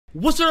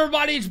What's up,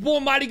 everybody? It's your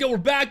boy Mighty Go. We're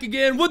back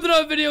again with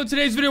another video. In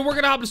today's video, we're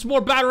gonna hop into some more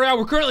Battle Royale.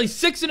 We're currently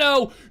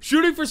 6-0,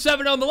 shooting for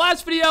 7-0. In the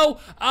last video,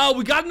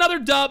 we got another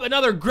dub,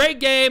 another great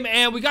game,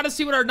 and we got to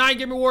see what our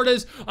 9-game reward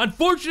is.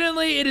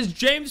 Unfortunately, it is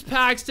James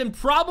Paxton,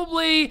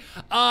 probably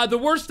the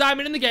worst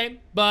diamond in the game,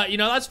 but you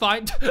know, that's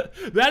fine.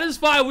 That is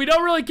fine. We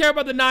don't really care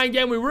about the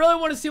 9-game. We really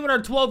want to see what our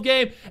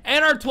 12-game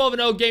and our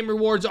 12-0 game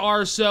rewards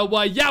are.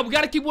 So yeah, we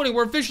got to keep winning.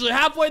 We're officially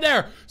halfway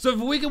there. So if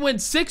we can win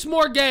 6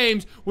 more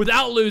games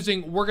without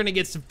losing, we're gonna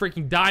get some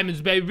freaking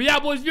diamonds, baby. But yeah,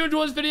 boys, if you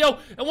enjoyed this video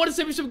and want to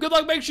send me some good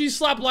luck, make sure you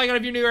slap a like on it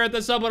if you're new here at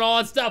the sub and all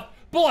that stuff.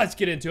 But let's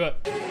get into it.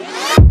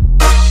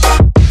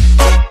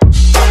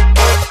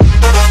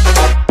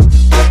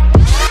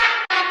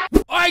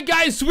 Alright,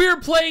 guys, so we're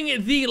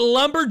playing the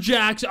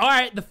Lumberjacks.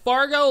 Alright, the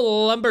Fargo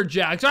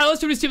Lumberjacks. Alright, let's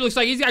see what his team looks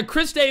like. He's got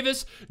Chris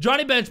Davis,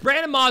 Johnny Bench,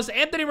 Brandon Moss,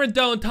 Anthony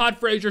Rendon, Todd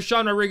Frazier,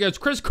 Sean Rodriguez,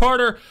 Chris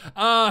Carter,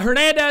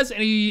 Hernandez,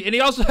 and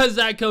he also has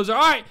Zach Kozer.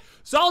 Alright,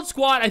 solid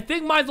squad. I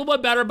think mine's a little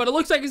bit better, but it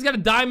looks like he's got a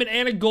diamond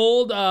and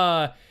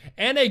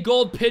a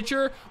gold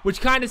pitcher,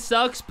 which kind of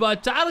sucks,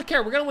 but I don't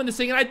care. We're gonna win this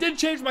thing. And I did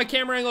change my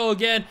camera angle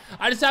again.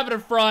 I just have it in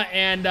front,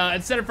 and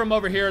instead of from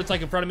over here, it's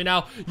like in front of me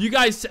now. You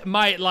guys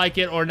might like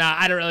it or not.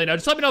 I don't really know.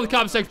 Just let me know in the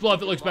comment section below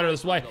if it looks better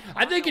this way.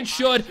 I think it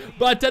should,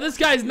 but this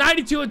guy's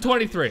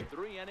 92-23.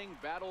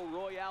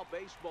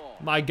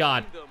 My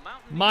God.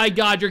 My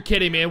God, you're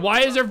kidding me. And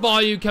why is there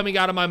volume coming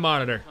out of my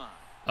monitor?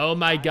 Oh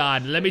my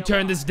God, let me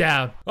turn this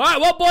down. All right,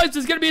 well, boys, this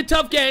is gonna be a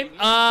tough game.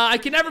 I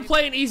can never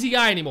play an easy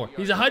guy anymore.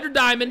 He's 100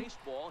 diamond.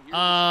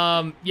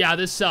 Yeah,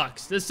 this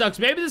sucks. This sucks.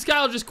 Maybe this guy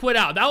will just quit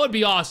out. That would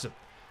be awesome.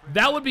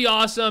 That would be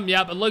awesome.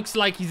 Yep, it looks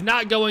like he's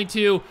not going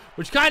to,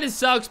 which kind of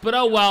sucks, but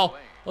oh well.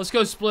 Let's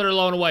go split her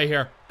loan away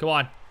here. Come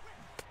on.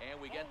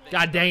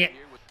 God dang it.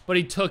 But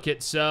he took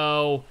it,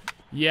 so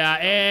yeah,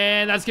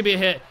 and that's gonna be a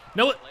hit.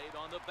 No,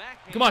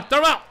 come on, throw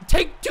him out.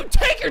 Take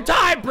your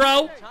time,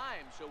 bro.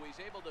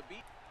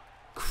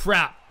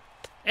 Crap.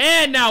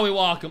 And now we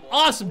walk him.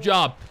 Awesome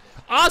job.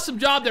 Awesome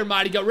job there,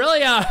 Mighty Go. Really,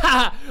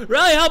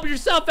 really helping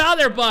yourself out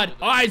there, bud.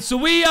 All right, so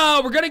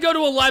we're gonna go to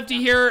a lefty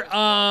here.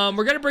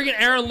 We're gonna bring in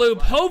Aaron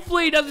Loop.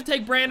 Hopefully, he doesn't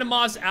take Brandon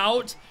Moss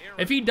out.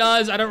 If he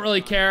does, I don't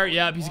really care.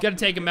 Yep, he's gonna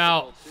take him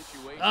out.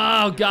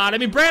 Oh God, I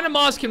mean, Brandon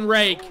Moss can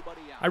rake.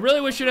 I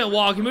really wish he didn't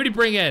walk him. Who'd he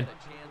bring in?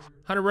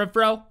 Hunter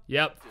Renfroe?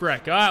 Yep,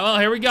 frick. All right, well,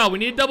 here we go. We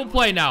need a double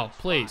play now,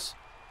 please.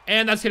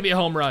 And that's gonna be a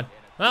home run.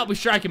 Well, we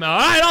strike him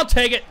out. All right, I'll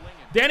take it.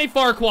 Danny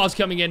Farquhar's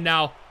coming in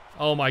now.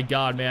 Oh my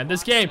God, man. This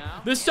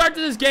start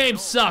to this game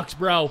sucks,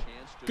 bro.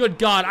 Good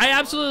God. I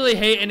absolutely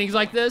hate innings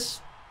like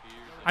this.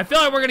 I feel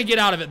like we're going to get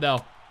out of it,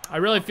 though. I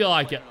really feel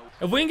like it.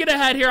 If we can get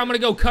ahead here, I'm going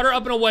to go cutter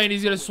up and away, and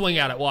he's going to swing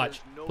at it.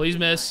 Watch. Please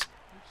miss.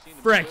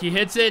 Frick, he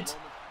hits it.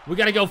 We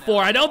got to go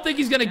 4. I don't think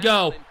he's going to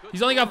go.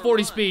 He's only got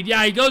 40 speed.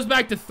 Yeah, he goes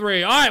back to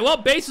 3. All right, well,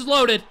 base is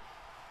loaded.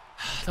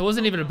 That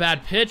wasn't even a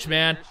bad pitch,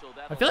 man.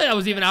 I feel like I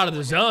was even out of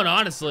the zone,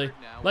 honestly.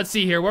 Let's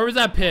see here. Where was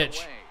that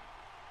pitch?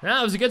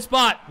 That was a good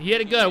spot. He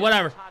hit it good.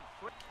 Whatever.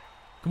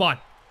 Come on.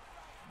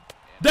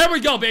 There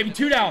we go, baby.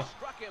 2 down.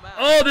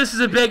 Oh, this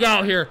is a big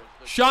out here.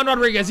 Sean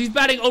Rodriguez. He's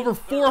batting over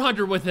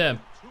 400 with him.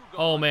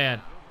 Oh,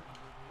 man.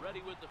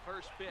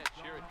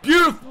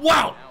 Beautiful.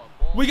 Wow.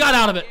 We got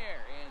out of it.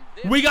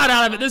 We got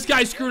out of it. This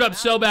guy screwed up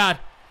so bad.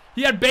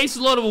 He had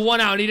bases loaded with 1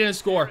 out, and he didn't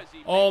score.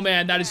 Oh,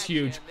 man. That is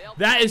huge.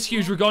 That is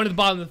huge. We're going to the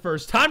bottom of the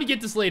first. Time to get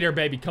this lead here,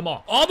 baby. Come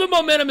on. All the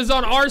momentum is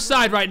on our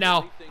side right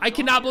now. I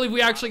cannot believe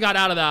we actually got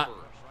out of that.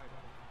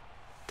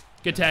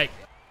 Good take.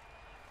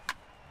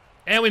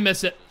 And we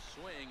miss it.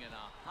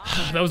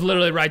 That was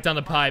literally right down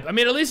the pipe. I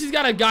mean, at least he's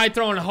got a guy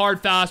throwing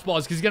hard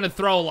fastballs because he's going to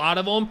throw a lot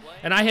of them.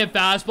 And I hit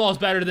fastballs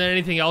better than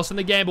anything else in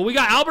the game. But we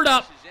got Albert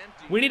up.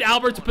 We need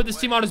Albert to put this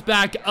team on his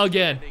back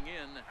again.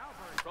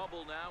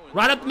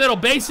 Right up the middle.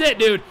 Base hit,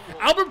 dude.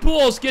 Albert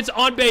Pujols gets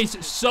on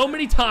base so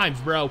many times,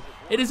 bro.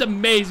 It is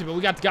amazing. But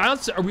we got the guy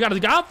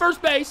on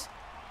first base.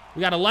 We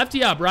got a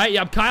lefty up, right?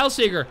 Yep, Kyle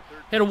Seager.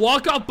 Hit a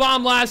walk-off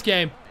bomb last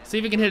game. See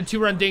if we can hit a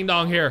 2-run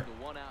ding-dong here.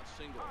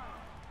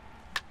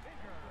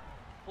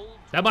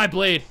 That might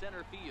bleed.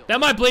 That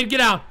might bleed. Get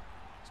down.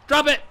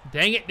 Drop it.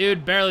 Dang it,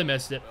 dude. Barely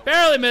missed it.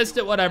 Barely missed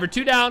it. Whatever.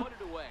 2 down.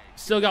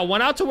 Still got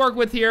 1 out to work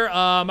with here.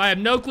 I have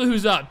no clue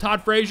who's up.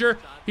 Todd Frazier.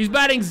 He's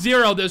batting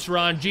 0 this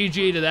run.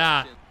 GG to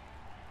that.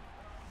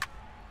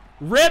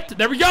 Ripped.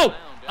 There we go.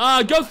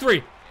 Go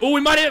 3. Oh,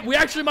 we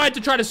actually might have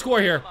to try to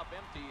score here.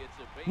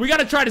 We got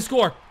to try to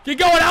score. Get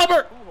going,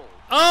 Albert.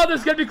 Oh, this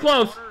is going to be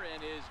close.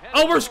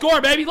 Oh, we're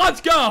scoring, baby.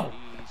 Let's go.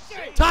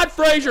 Todd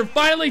Frazier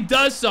finally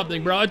does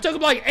something, bro. It took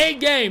him like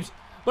 8 games,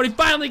 but he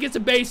finally gets a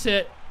base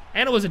hit,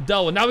 and it was a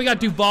double. Now we got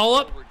Duvall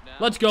up.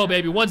 Let's go,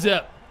 baby.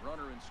 1-zip.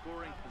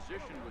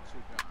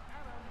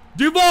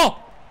 Duvall.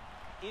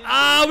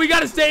 We got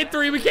to stay at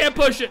 3. We can't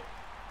push it.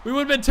 We would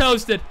have been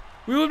toasted.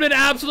 We would have been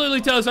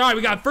absolutely toasted. All right,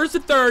 we got 1st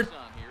and 3rd.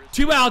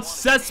 2 outs.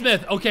 Seth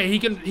Smith. Okay, he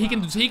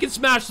can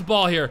smash the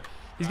ball here.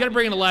 He's gonna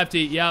bring in a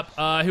lefty. Yep.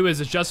 Who is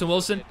this? Justin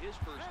Wilson.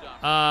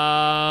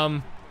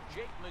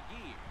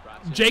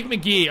 Jake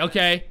McGee,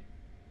 okay.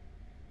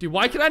 Dude,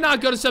 why can I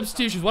not go to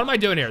substitutions? What am I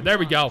doing here? There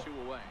we go.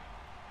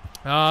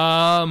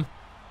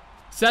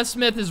 Seth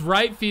Smith is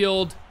right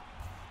field.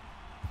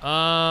 Do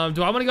I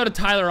want to go to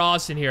Tyler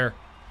Austin here?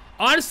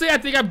 Honestly, I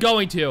think I'm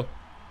going to.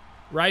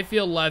 Right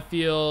field, left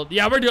field.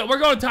 Yeah, we're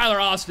going to Tyler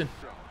Austin.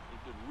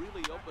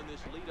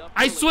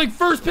 I swing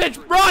first pitch.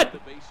 Run!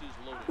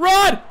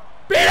 Run!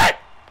 Beat it!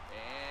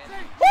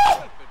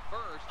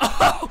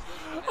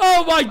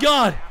 Oh my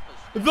God.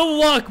 The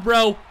luck,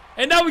 bro.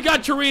 And now we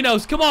got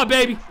Chirinos. Come on,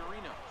 baby.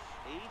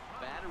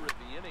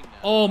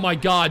 Oh my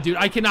God, dude.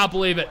 I cannot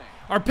believe it.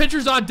 Our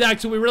pitcher's on deck,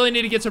 so we really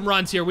need to get some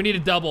runs here. We need a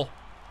double.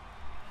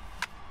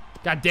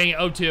 God dang it,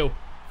 0-2.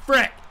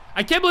 Frick.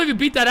 I can't believe you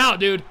beat that out,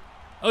 dude.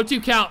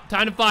 0-2 count.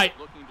 Time to fight.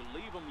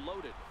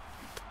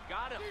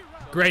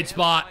 Great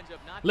spot.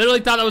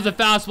 Literally thought that was a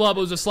fastball, but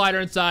it was a slider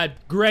inside.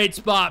 Great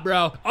spot, bro.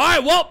 All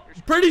right, well,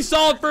 pretty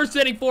solid first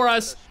inning for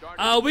us.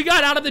 We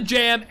got out of the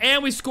jam,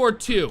 and we scored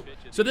 2.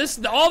 So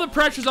all the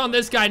pressure's on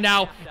this guy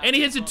now, and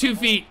he hits it 2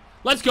 feet.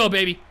 Let's go,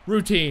 baby.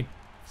 Routine.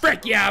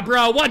 Frick yeah,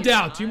 bro. 1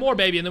 down. 2 more,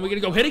 baby, and then we're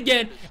going to go hit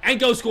again and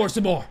go score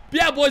some more. But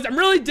yeah, boys, I'm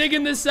really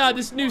digging this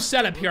this new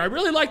setup here. I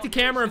really like the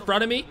camera in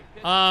front of me.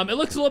 It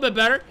looks a little bit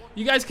better.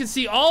 You guys can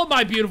see all of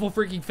my beautiful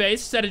freaking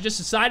face instead of just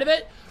the side of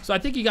it. So I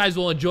think you guys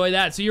will enjoy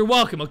that. So you're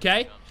welcome,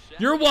 okay?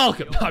 You're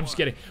welcome. No, I'm just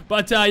kidding.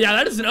 But, yeah,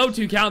 that is an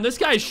 0-2 count. This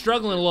guy is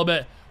struggling a little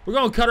bit. We're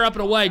going to cut her up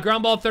and away.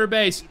 Ground ball, third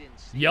base.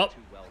 Yep.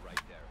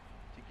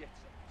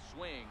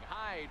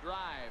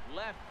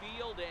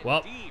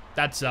 Well,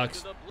 that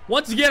sucks.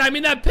 Once again, I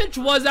mean, that pitch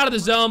was out of the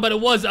zone, but it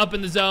was up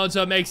in the zone,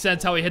 so it makes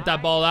sense how he hit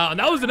that ball out. And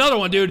that was another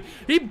one, dude.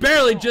 He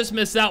barely just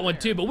missed that one,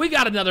 too, but we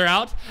got another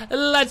out.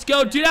 Let's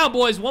go. 2 down,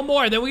 boys. 1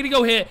 more, and then we're going to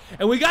go hit.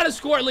 And we got to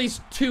score at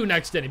least 2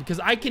 next inning because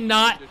I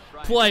cannot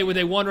play with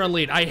a 1-run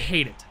lead. I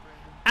hate it.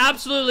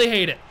 Absolutely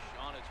hate it.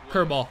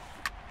 Curveball.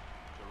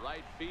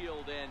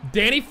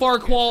 Danny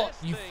Farquhar,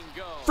 you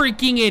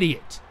freaking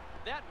idiot.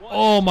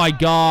 Oh, my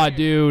God,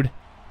 dude.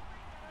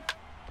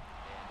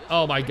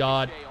 Oh, my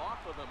God.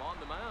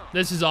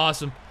 This is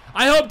awesome.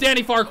 I hope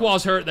Danny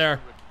Farquhar's hurt there.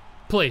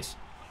 Please.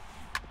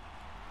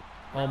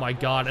 Oh, my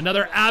God.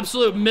 Another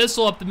absolute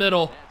missile up the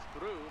middle.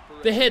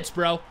 The hits,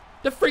 bro.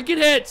 The freaking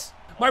hits.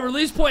 My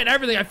release point and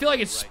everything, I feel like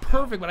it's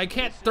perfect, but I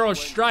can't throw a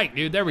strike,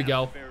 dude. There we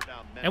go.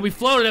 And we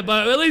floated it,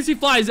 but at least he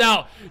flies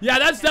out. Yeah,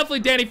 that's definitely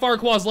Danny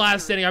Farquhar's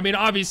last inning. I mean,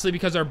 obviously,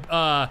 because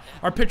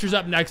our pitcher's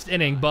up next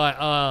inning. But,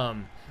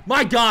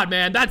 my God,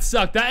 man, that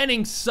sucked. That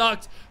inning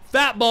sucked.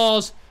 Fat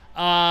balls.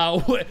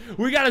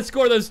 We got to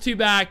score those 2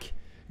 back.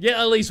 Get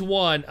at least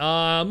 1.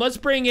 Let's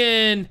bring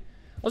in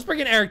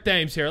Eric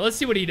Thames here. Let's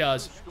see what he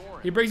does.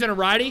 He brings in a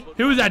righty.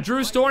 Who is that?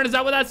 Drew Storn? Is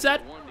that what that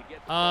said?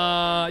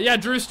 Yeah,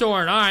 Drew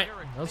Storn. All right,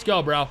 let's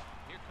go, bro.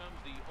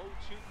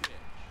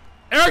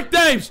 Eric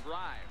Thames.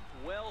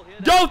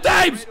 Go,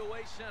 Thames.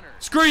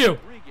 Screw you.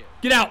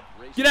 Get out.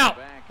 Get out.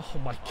 Oh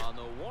my God.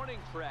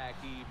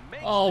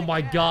 Oh my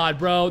God,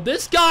 bro.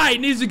 This guy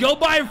needs to go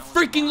buy a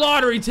freaking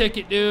lottery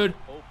ticket, dude.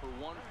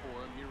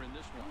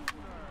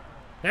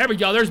 There we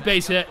go. There's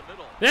base hit.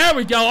 There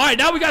we go. All right,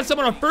 now we got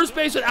someone on first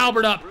base with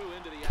Albert up.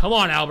 Come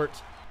on, Albert.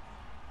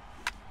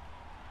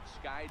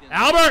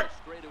 Albert.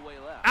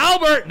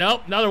 Albert.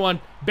 Nope, another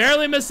one.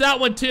 Barely missed that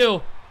one,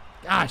 too.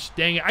 Gosh,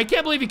 dang it. I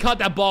can't believe he caught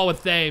that ball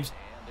with Thames.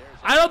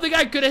 I don't think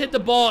I could have hit the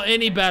ball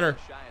any better.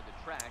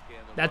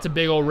 That's a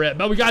big old rip.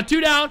 But we got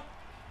 2 down.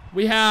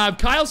 We have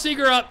Kyle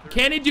Seager up.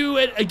 Can he do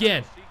it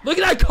again? Look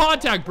at that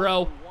contact,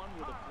 bro.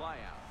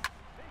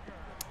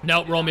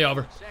 Nope, roll me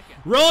over.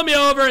 Roll me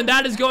over, and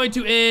that is going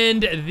to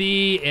end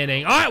the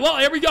inning. All right, well,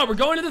 here we go. We're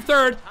going to the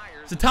 3rd.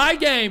 It's a tie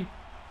game.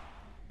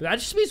 But that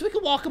just means we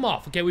can walk him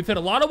off. Okay, we've hit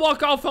a lot of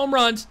walk-off home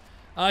runs.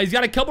 He's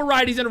got a couple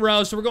righties in a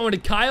row, so we're going to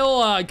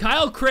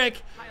Kyle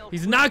Crick.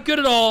 He's not good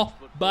at all,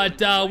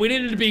 but we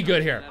needed to be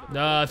good here.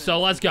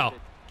 So let's go.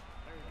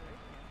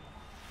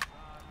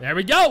 There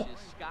we go.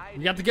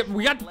 We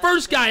got the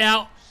first guy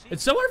out.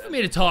 It's so hard for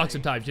me to talk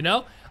sometimes, you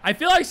know? I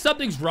feel like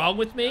something's wrong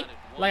with me.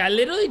 Like, I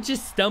literally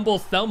just stumble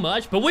so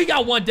much. But we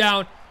got 1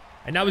 down,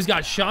 and now he's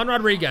got Sean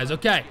Rodriguez.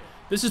 Okay,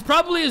 this is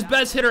probably his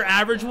best hitter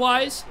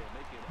average-wise,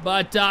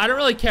 but I don't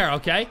really care,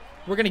 okay?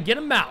 We're going to get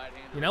him out.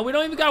 You know, we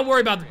don't even got to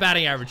worry about the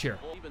batting average here.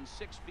 Even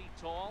 6 feet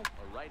tall,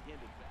 a right-handed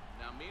bat.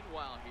 Now,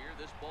 meanwhile here,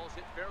 this ball's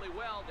hit fairly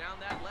well down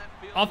that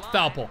left field off the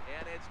foul pole.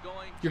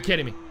 You're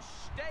kidding me.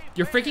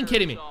 You're freaking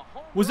kidding me.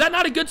 Was that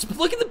not a good...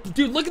 Look at the...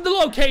 Dude, look at the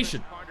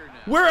location.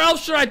 Where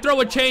else should I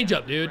throw a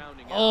changeup, dude?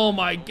 Oh,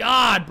 my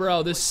God,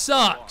 bro. This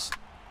sucks.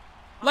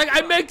 Like,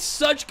 I make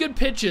such good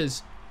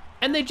pitches,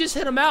 and they just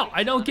hit him out.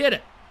 I don't get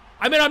it.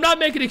 I mean, I'm not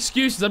making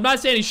excuses. I'm not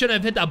saying he shouldn't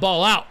have hit that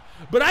ball out.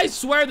 But I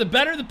swear, the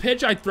better the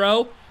pitch I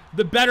throw,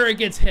 the better it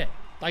gets hit.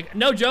 Like,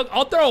 no joke.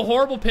 I'll throw a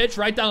horrible pitch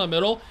right down the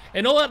middle,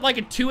 and it'll hit like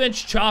a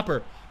 2-inch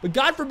chopper. But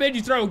God forbid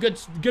you throw a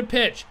good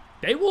pitch.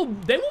 They will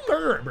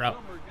murder it, bro.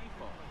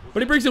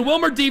 But he brings in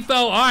Wilmer Defoe.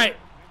 All right.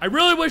 I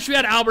really wish we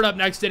had Albert up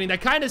next inning.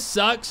 That kind of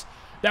sucks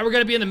that we're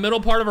going to be in the middle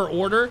part of our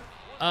order.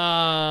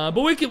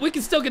 But we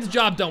can still get the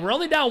job done. We're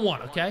only down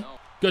 1, okay?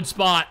 Good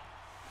spot.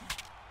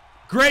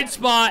 Great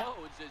spot.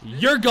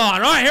 You're gone.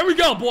 All right, here we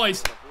go,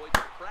 boys.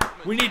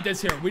 We need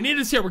this here. We need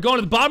this here. We're going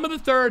to the bottom of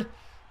the 3rd.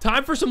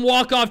 Time for some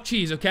walk-off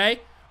cheese,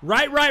 okay?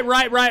 Right. We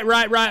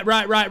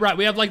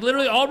have like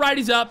literally all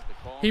righties up.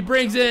 He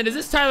brings in, is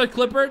this Tyler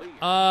Clippard?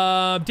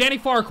 Danny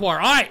Farquhar.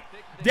 All right.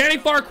 Danny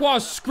Farquhar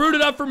screwed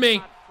it up for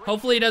me.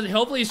 Hopefully he doesn't.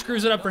 Hopefully he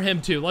screws it up for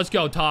him too. Let's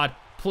go, Todd.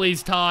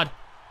 Please, Todd.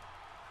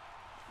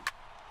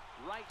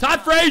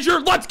 Todd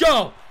Frazier, let's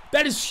go.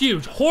 That is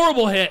huge.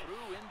 Horrible hit.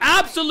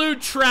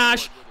 Absolute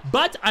trash.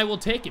 But I will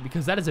take it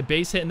because that is a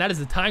base hit and that is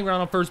the tying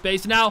run on first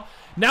base. Now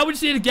we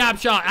just need a gap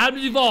shot. Adam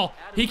Duvall,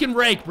 he can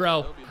rake,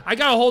 bro. I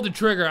gotta hold the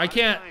trigger. I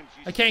can't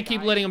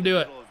keep letting him do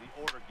it.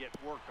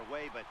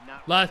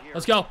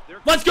 Let's go.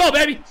 Let's go,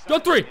 baby. Go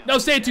 3. No,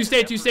 stay at 2.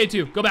 Stay at 2. Stay at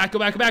 2. Go back. Go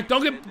back. Go back.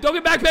 Don't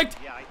get back picked.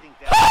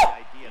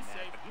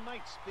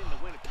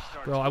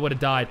 Bro, I would have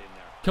died.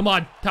 Come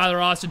on, Tyler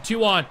Austin.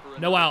 2 on.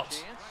 No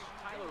outs.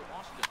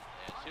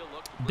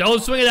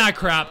 Don't swing at that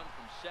crap.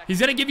 He's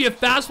going to give you a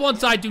fastball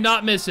inside. Do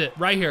not miss it.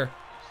 Right here.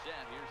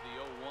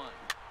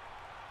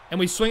 And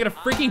we swing at a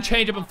freaking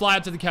changeup and fly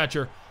out to the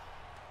catcher.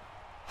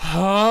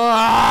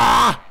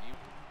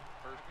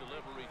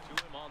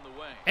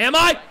 Am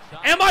I?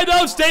 Am I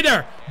though? Stay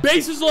there.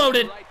 Bases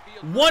loaded.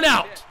 1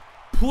 out.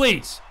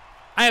 Please.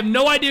 I have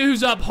no idea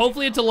who's up.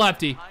 Hopefully it's a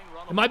lefty.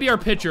 It might be our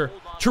pitcher.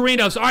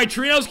 Chirinos. All right,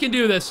 Chirinos can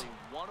do this.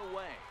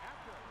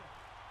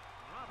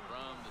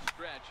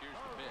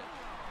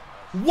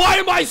 Why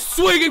am I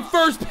swinging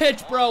first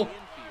pitch, bro?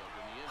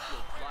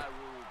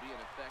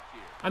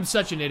 I'm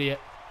such an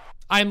idiot.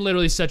 I'm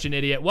literally such an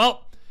idiot.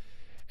 Well,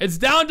 it's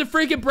down to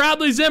freaking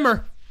Bradley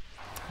Zimmer.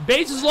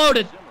 Bases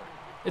loaded.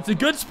 It's a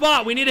good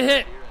spot. We need a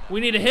hit. We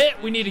need a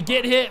hit. We need to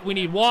get hit. We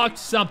need walked.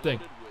 Something.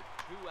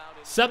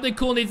 Something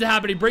cool needs to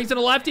happen. He brings in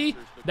a lefty.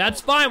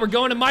 That's fine. We're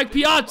going to Mike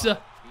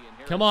Piazza.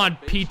 Come on,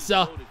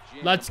 Pizza.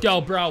 Let's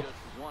go, bro.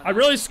 I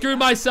really screwed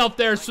myself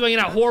there swinging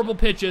at horrible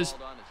pitches.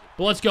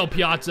 But let's go,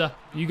 Piazza.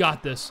 You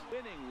got this.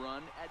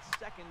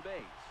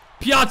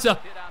 Piazza.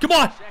 Come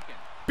on.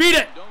 Beat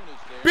it.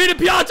 Beat it,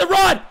 Piazza.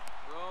 Run.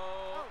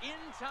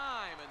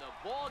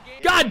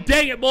 God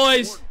dang it,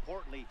 boys.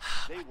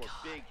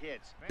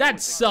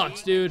 That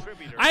sucks, dude.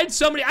 I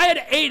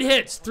had 8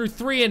 hits through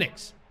 3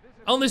 innings.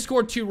 Only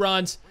scored 2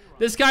 runs.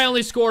 This guy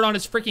only scored on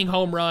his freaking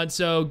home run,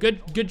 so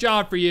good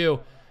job for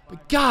you.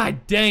 But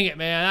god dang it,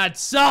 man. That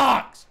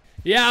sucks.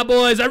 Yeah,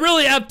 boys, I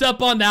really effed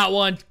up on that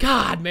one.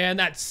 God, man,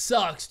 that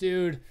sucks,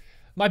 dude.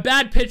 My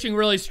bad pitching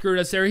really screwed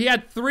us there. He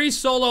had 3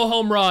 solo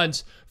home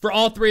runs for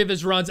all 3 of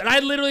his runs, and I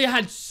literally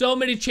had so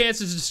many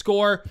chances to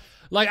score.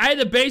 Like, I had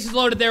the bases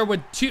loaded there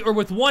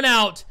with 1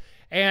 out,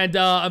 and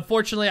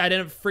unfortunately, I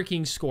didn't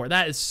freaking score.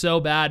 That is so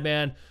bad,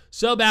 man.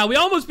 So bad. We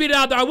almost beat it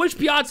out there. I wish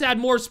Piazza had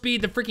more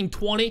speed than freaking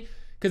 20,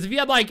 because if he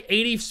had like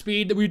 80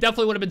 speed, we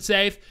definitely would have been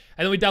safe,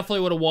 and then we definitely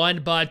would have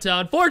won. But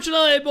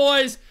unfortunately,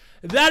 boys,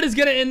 that is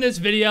going to end this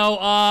video.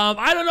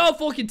 I don't know if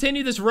we'll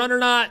continue this run or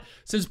not,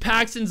 since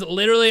Paxton's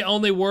literally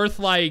only worth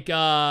like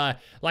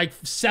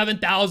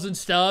 7,000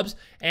 stubs,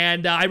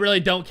 and I really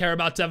don't care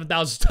about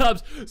 7,000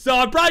 stubs. So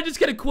I'm probably just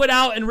going to quit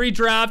out and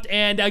redraft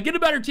and get a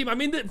better team. I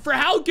mean, for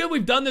how good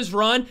we've done this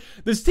run,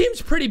 this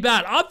team's pretty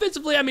bad.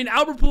 Offensively, I mean,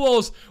 Albert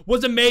Pujols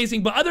was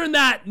amazing, but other than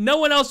that, no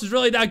one else is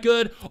really that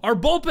good. Our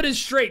bullpen is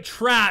straight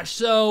trash,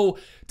 so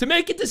to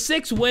make it to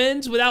 6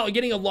 wins without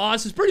getting a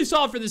loss is pretty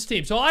solid for this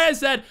team. So like I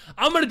said,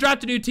 I'm going to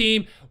draft a new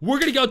team. We're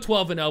going to go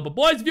 12-0. But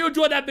boys, if you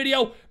enjoyed that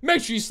video,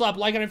 make sure you slap a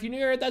like on it if you're new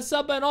here, hit that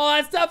sub button, all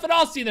that stuff, and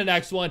I'll see you in the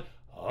next one.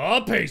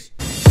 Peace.